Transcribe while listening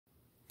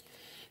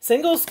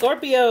Single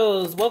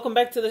Scorpios, welcome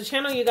back to the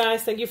channel, you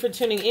guys. Thank you for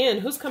tuning in.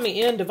 Who's coming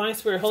in? Divine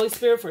Spirit, Holy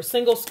Spirit for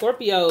single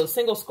Scorpios.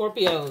 Single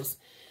Scorpios.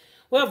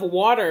 We have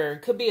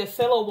water. Could be a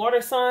fellow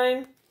water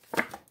sign.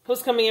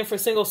 Who's coming in for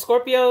single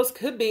Scorpios?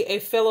 Could be a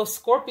fellow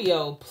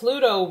Scorpio.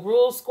 Pluto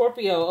rules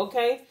Scorpio.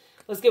 Okay,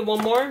 let's get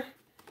one more.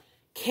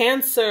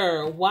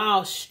 Cancer.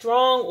 Wow,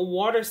 strong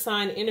water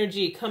sign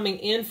energy coming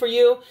in for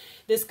you.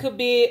 This could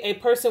be a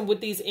person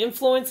with these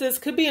influences.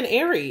 Could be an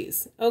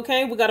Aries.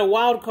 Okay, we got a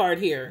wild card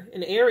here.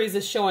 And Aries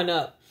is showing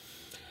up.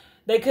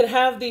 They could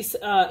have these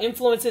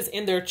influences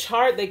in their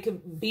chart. They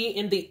could be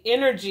in the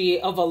energy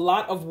of a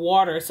lot of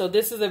water. So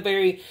this is a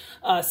very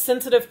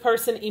sensitive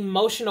person,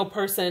 emotional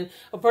person,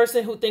 a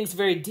person who thinks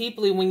very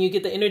deeply. When you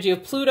get the energy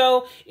of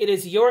Pluto, it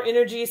is your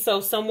energy.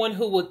 So someone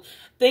who would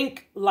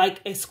think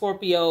like a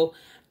Scorpio,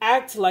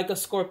 act like a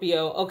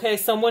Scorpio, okay?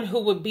 Someone who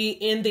would be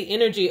in the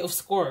energy of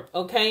Scorp,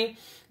 okay?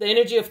 The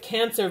energy of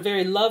Cancer,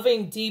 very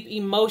loving, deep,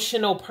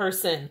 emotional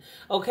person,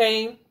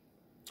 okay?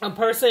 A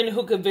person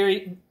who could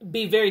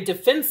be very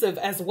defensive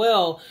as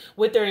well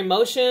with their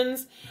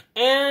emotions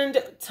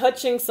and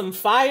touching some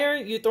fire.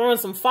 You're throwing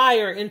some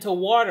fire into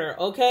water,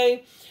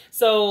 okay?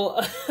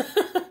 So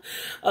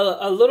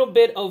a little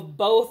bit of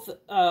both,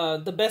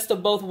 the best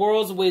of both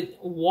worlds with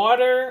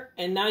water,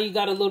 and now you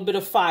got a little bit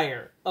of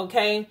fire,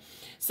 okay?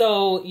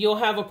 So you'll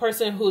have a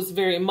person who's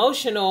very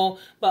emotional,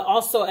 but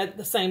also at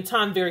the same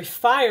time very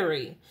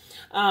fiery.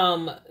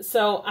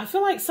 So I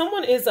feel like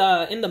someone is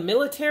in the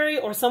military,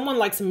 or someone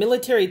likes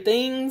military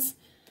things.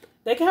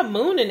 They can have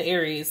Moon in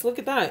Aries. Look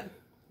at that.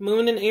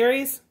 Moon in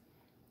Aries.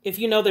 If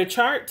you know their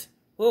chart.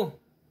 Oh,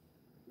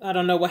 I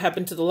don't know what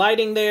happened to the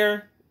lighting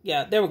there.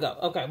 Yeah, there we go.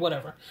 Okay,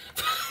 whatever.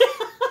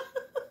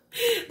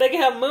 They can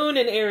have Moon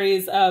in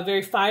Aries,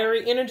 very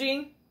fiery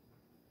energy.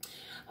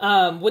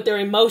 With their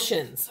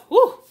emotions.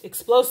 Woo,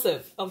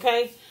 explosive,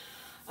 okay?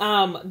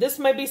 This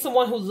may be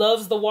someone who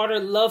loves the water,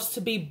 loves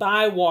to be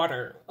by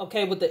water,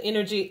 okay? With the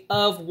energy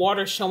of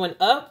water showing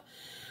up.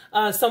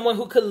 Someone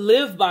who could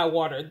live by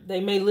water.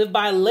 They may live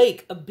by a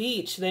lake, a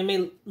beach. They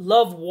may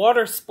love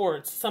water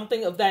sports,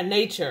 something of that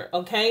nature,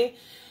 okay?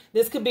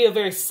 This could be a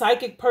very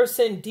psychic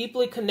person,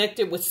 deeply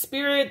connected with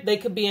spirit. They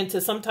could be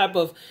into some type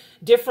of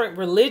different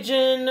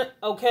religion,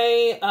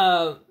 okay?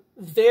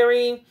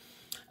 Very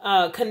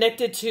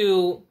connected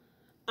to,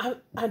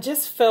 I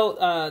just felt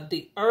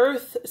the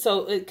earth.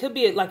 So it could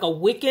be like a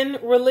Wiccan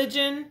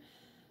religion,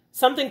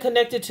 something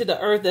connected to the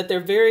earth that they're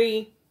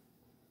very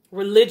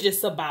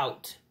religious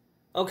about.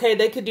 Okay,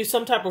 they could do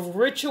some type of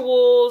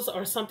rituals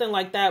or something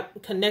like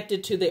that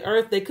connected to the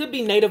earth. They could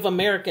be Native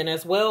American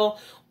as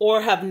well,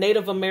 or have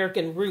Native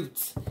American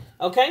roots.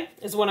 Okay,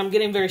 is what I'm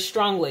getting very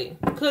strongly.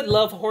 Could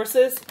love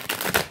horses.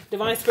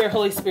 Divine Spirit,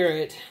 Holy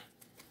Spirit.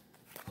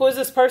 Who is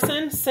this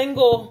person?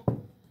 Single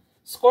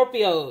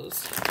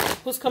Scorpios.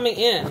 Who's coming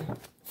in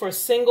for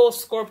single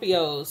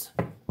Scorpios?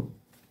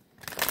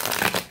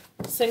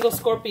 Single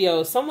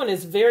Scorpios. Someone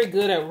is very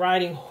good at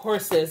riding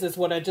horses is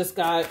what I just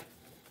got.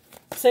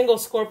 Single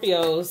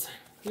Scorpios.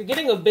 You're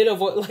getting a bit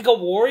of like a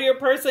warrior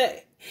person.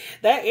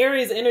 That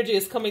Aries energy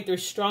is coming through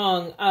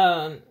strong.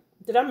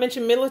 Did I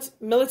mention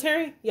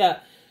military? Yeah.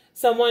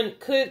 Someone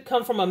could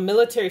come from a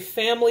military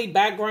family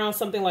background,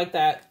 something like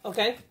that.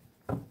 Okay.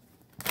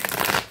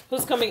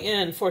 Who's coming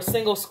in for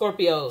single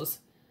Scorpios?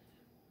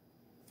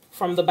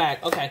 From the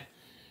back. Okay.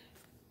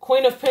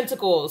 Queen of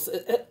Pentacles.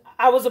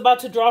 I was about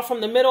to draw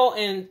from the middle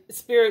and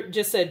Spirit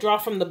just said draw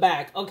from the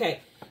back. Okay.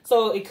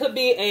 So it could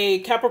be a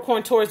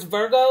Capricorn, Taurus,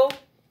 Virgo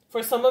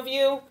for some of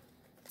you.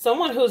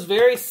 Someone who's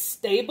very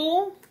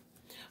stable.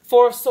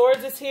 Four of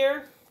Swords is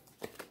here.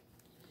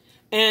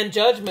 And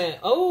Judgment.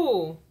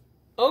 Oh,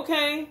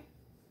 okay.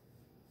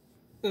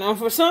 Now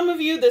for some of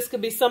you, this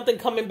could be something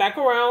coming back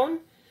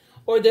around.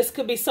 Or this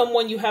could be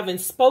someone you haven't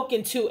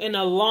spoken to in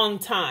a long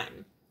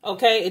time.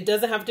 Okay, it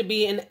doesn't have to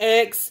be an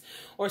ex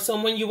or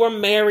someone you were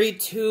married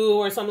to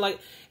or something like,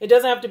 it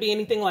doesn't have to be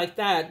anything like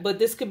that. But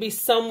this could be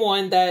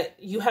someone that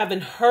you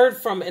haven't heard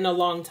from in a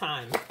long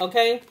time.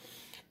 Okay,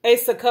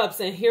 Ace of Cups,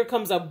 and here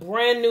comes a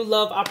brand new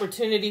love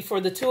opportunity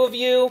for the two of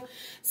you.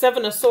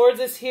 Seven of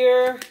Swords is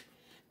here,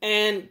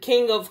 and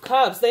King of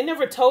Cups. They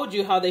never told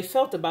you how they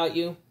felt about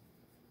you.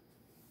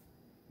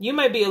 You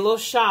may be a little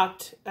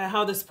shocked at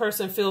how this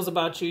person feels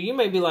about you. You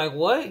may be like,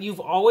 what? You've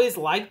always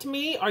liked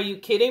me? Are you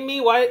kidding me?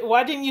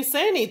 Why didn't you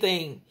say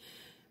anything?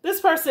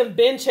 This person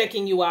been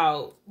checking you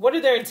out. What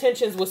are their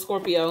intentions with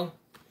Scorpio?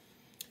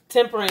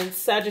 Temperance,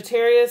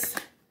 Sagittarius.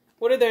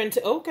 What are their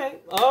intentions? Okay,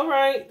 all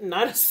right.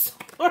 Knight of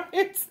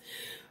Swords.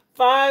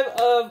 Five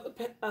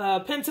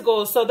of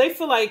Pentacles. So they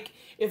feel like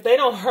if they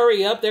don't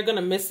hurry up, they're going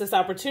to miss this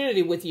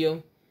opportunity with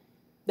you.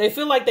 They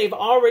feel like they've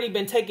already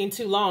been taking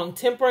too long.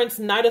 Temperance,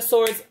 Knight of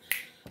Swords.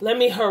 Let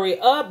me hurry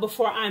up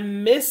before I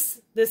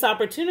miss this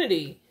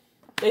opportunity.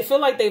 They feel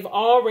like they've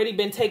already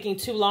been taking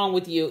too long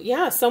with you.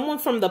 Yeah, someone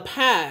from the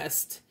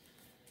past.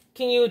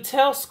 Can you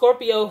tell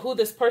Scorpio who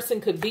this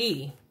person could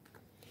be?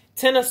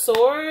 Ten of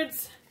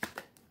Swords.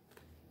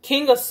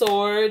 King of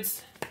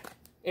Swords.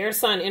 Air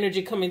sign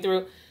energy coming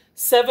through.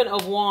 Seven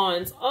of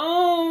Wands.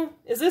 Oh,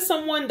 is this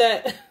someone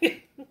that...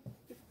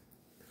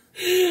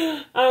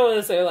 I don't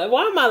want to say like,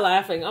 why am I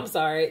laughing? I'm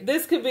sorry.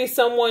 This could be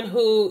someone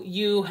who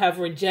you have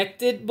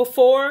rejected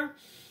before.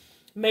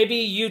 Maybe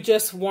you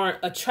just weren't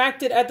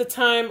attracted at the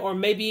time, or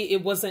maybe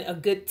it wasn't a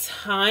good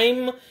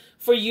time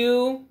for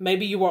you.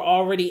 Maybe you were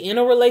already in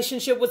a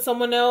relationship with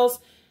someone else.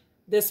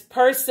 This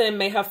person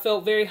may have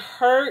felt very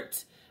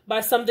hurt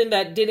by something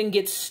that didn't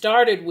get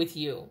started with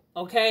you,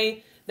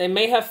 okay? They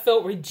may have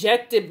felt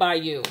rejected by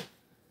you.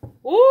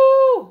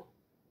 Ooh,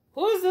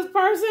 who is this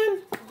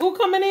person? Who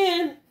coming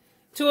in?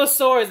 Two of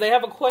Swords, they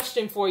have a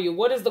question for you.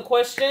 What is the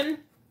question?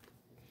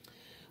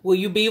 Will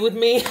you be with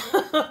me?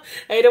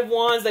 Eight of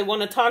Wands, they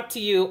want to talk to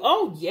you.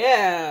 Oh,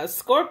 yeah,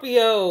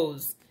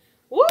 Scorpios.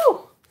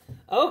 Woo!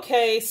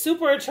 Okay,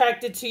 super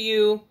attracted to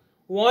you,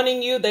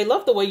 wanting you. They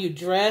love the way you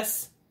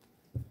dress.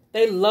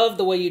 They love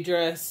the way you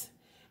dress.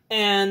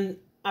 And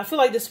I feel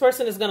like this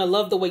person is going to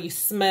love the way you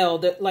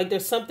smell. Like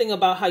there's something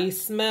about how you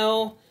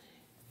smell.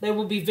 They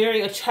will be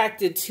very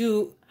attracted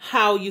to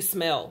how you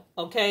smell,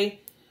 okay?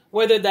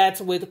 Whether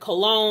that's with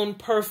cologne,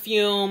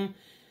 perfume,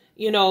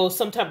 you know,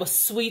 some type of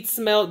sweet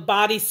smell,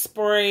 body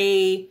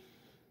spray,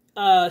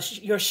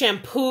 your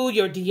shampoo,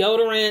 your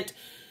deodorant,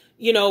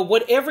 you know,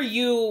 whatever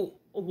you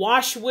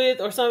wash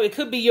with or something. It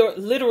could be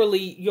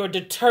literally your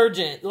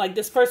detergent. Like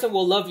this person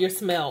will love your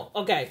smell.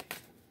 Okay.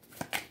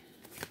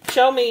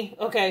 Show me.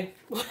 Okay.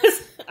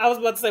 I was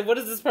about to say, what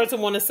does this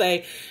person want to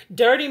say?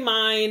 Dirty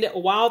mind,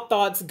 wild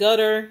thoughts,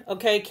 gutter.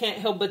 Okay. Can't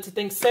help but to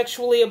think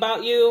sexually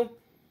about you.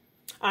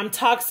 I'm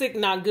toxic,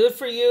 not good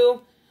for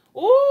you.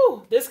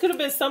 Ooh, this could have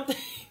been something.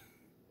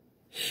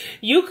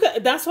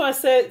 That's why I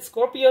said,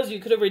 Scorpios, you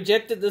could have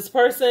rejected this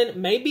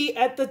person. Maybe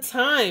at the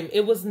time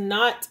it was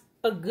not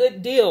a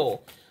good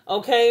deal.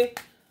 Okay.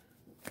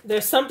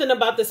 There's something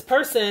about this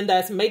person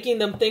that's making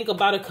them think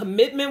about a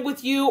commitment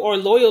with you or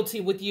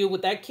loyalty with you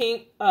with that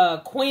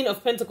Queen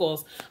of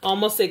Pentacles. I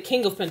almost said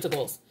King of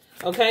Pentacles.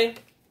 Okay.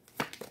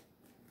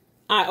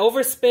 I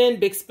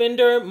overspend, big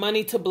spender,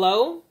 money to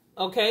blow.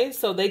 Okay.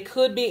 So they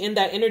could be in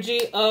that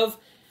energy of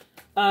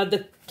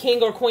the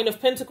King or Queen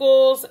of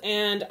Pentacles.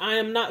 And I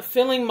am not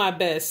feeling my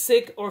best,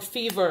 sick or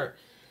fever.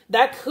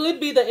 That could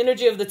be the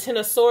energy of the Ten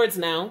of Swords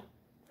now.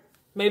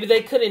 Maybe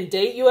they couldn't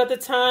date you at the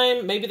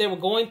time. Maybe they were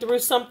going through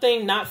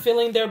something, not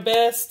feeling their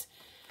best.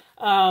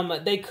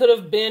 They could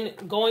have been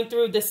going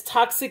through this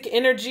toxic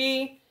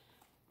energy.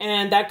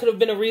 And that could have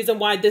been a reason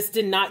why this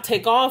did not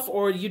take off,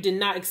 or you did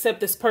not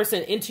accept this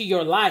person into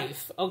your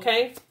life.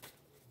 Okay.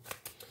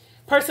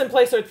 Person,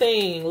 place, or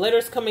thing.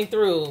 Letters coming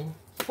through.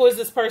 Who is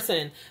this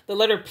person? The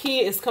letter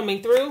P is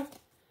coming through.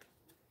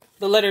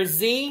 The letter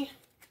Z.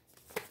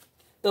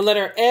 The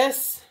letter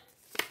S.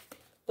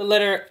 The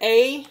letter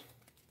A.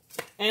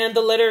 And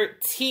the letter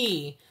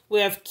T. We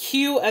have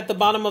Q at the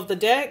bottom of the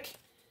deck.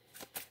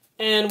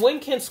 And when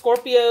can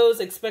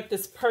Scorpios expect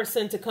this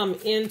person to come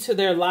into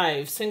their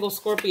life? Single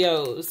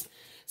Scorpios.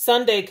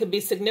 Sunday could be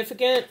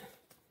significant.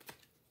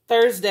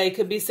 Thursday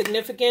could be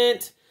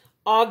significant.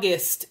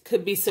 August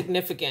could be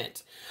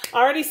significant.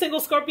 Alrighty,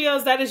 single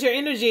Scorpios, that is your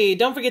energy.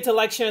 Don't forget to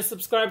like, share, and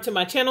subscribe to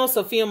my channel,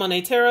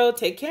 Sophiamonay Tarot.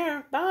 Take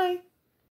care. Bye.